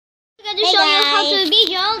I'm gonna show you how to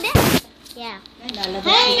video this. Yeah.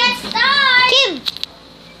 Hey, let's start! Kim!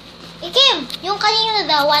 Kim! Yung kanina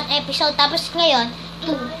daw, 1 episode, tapos ngayon,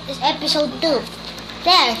 2 is episode 2.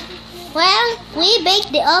 There. Well, we baked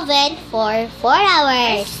the oven for 4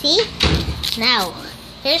 hours. See? Now,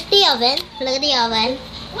 here's the oven. Look at the oven.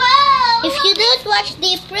 Wow! If you don't watch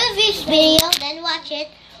the previous video, then watch it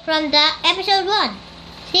from the episode 1.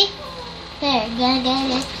 See? There,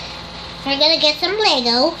 we're gonna get some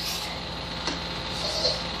Legos.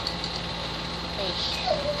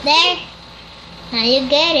 There. Now you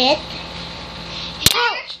get it.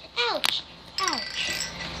 Ouch! Ouch! Ouch!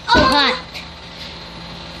 So hot.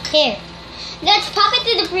 Here. Let's pop it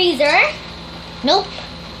to the freezer. Nope.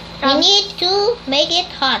 We need to make it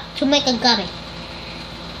hot to make a gummy.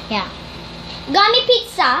 Yeah. Gummy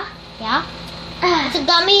pizza. Yeah. It's a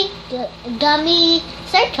gummy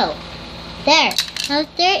circle. There. Now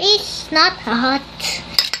there is not hot.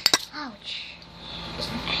 Ouch.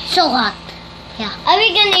 So hot. Yeah. Are we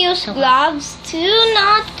gonna use gloves to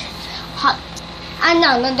not hot?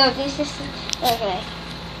 No, this is okay.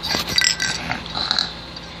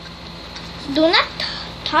 Do not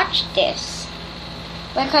touch this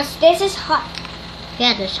because this is hot.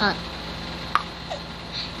 Yeah, that's hot.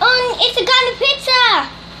 Oh, it's a gummy pizza.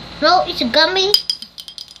 No, it's a gummy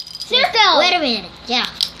Circle. Wait a minute. Yeah.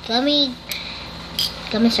 Gummy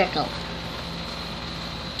circle.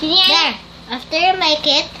 There. After you make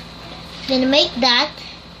it, then make that.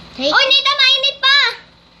 Take Oh, Nita, mainit pa.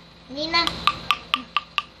 Nina.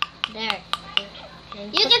 There. Then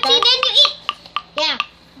You put can see, that- then you eat. Yeah.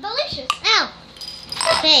 Delicious. Ow.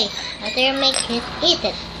 Okay. After you make it, eat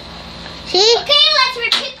it. See? Okay, let's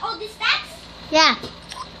repeat all the steps. Yeah.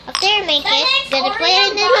 After you make The it, next then put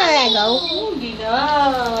it in the Oreo Lego. gummy.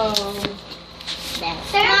 There.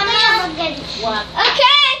 Sir, What?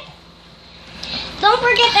 Okay. Don't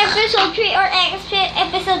forget episode 3 or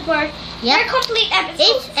episode 4. Yep. They're complete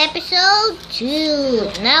episodes. It's episode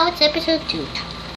 2. Now it's episode 2.